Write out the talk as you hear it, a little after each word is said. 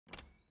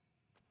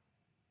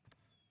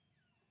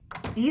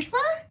Issa?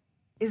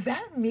 Is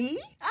that me?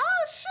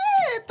 Oh,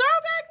 shit.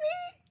 Throwback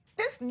me?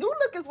 This new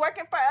look is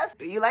working for us.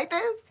 Do you like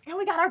this? And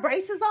we got our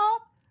braces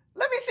off.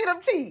 Let me see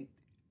them teeth.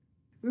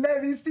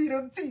 Let me see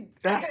them teeth.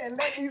 Let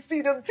me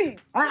see them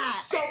teeth.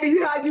 Show me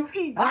how you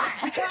eat.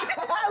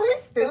 We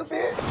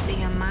stupid.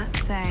 See, I might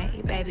say,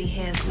 baby,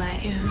 here's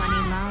like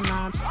money long,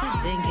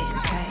 been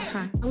getting paid,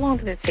 huh? How long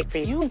did it take for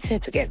you and Tim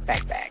to get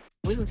back?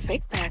 We were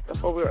fake back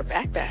before we were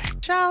back.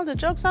 Child, the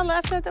jokes I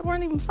laughed at that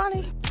weren't even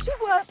funny. She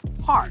was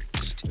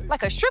parched,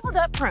 like a shriveled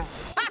up prune.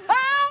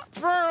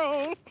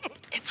 Prune.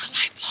 It's a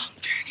lifelong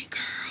journey,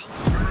 girl.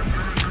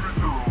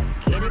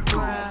 Get it,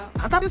 girl.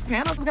 I thought this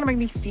panel was gonna make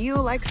me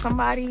feel like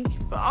somebody,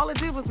 but all it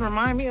did was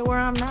remind me of where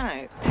I'm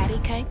not. Patty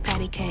cake,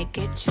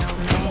 get your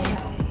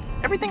man.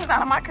 Everything's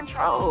out of my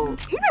control.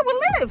 Even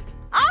with Lyft,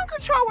 I don't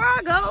control where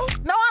I go.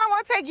 No, I don't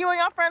want to take you and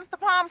your friends to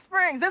Palm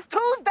Springs. It's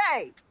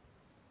Tuesday.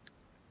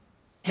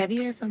 Have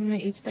you had something to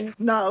eat today?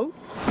 No.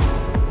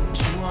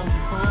 You want me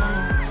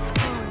home.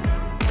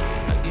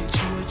 I get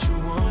you what you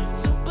want.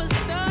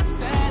 Superstar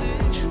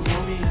status. You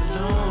want me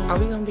alone. Are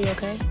we gonna be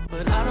okay?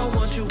 But I don't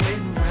want you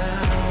waiting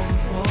around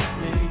for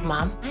me.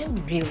 Mom, I'm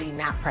really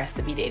not pressed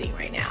to be dating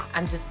right now.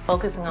 I'm just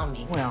focusing on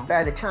me. Well,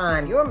 by the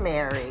time you're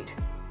married,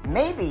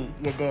 maybe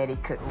your daddy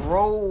could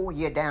roll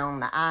you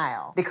down the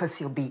aisle because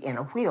he'll be in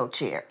a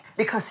wheelchair,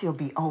 because he'll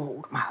be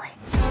old, Molly.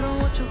 I don't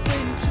want you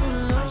waiting too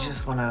long. I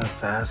just want to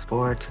fast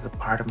forward to the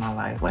part of my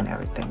life when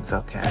everything's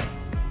okay.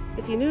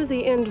 If you knew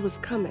the end was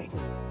coming,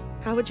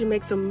 how would you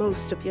make the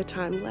most of your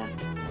time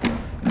left?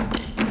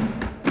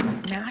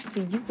 Now, I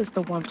see you was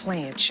the one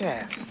playing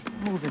chess,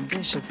 moving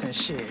bishops and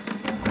shit.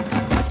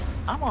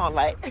 I'm all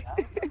like,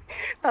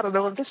 I don't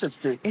know what bishops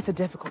do. It's a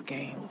difficult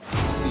game.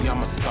 See,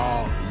 I'm a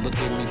star. Look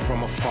at me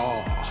from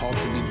afar.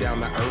 Haunting me down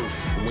to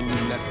earth when you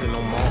less than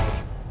on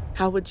Mars.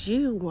 How would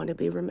you want to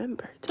be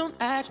remembered? Don't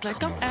act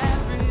like I'm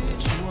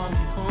average. You want me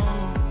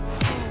home.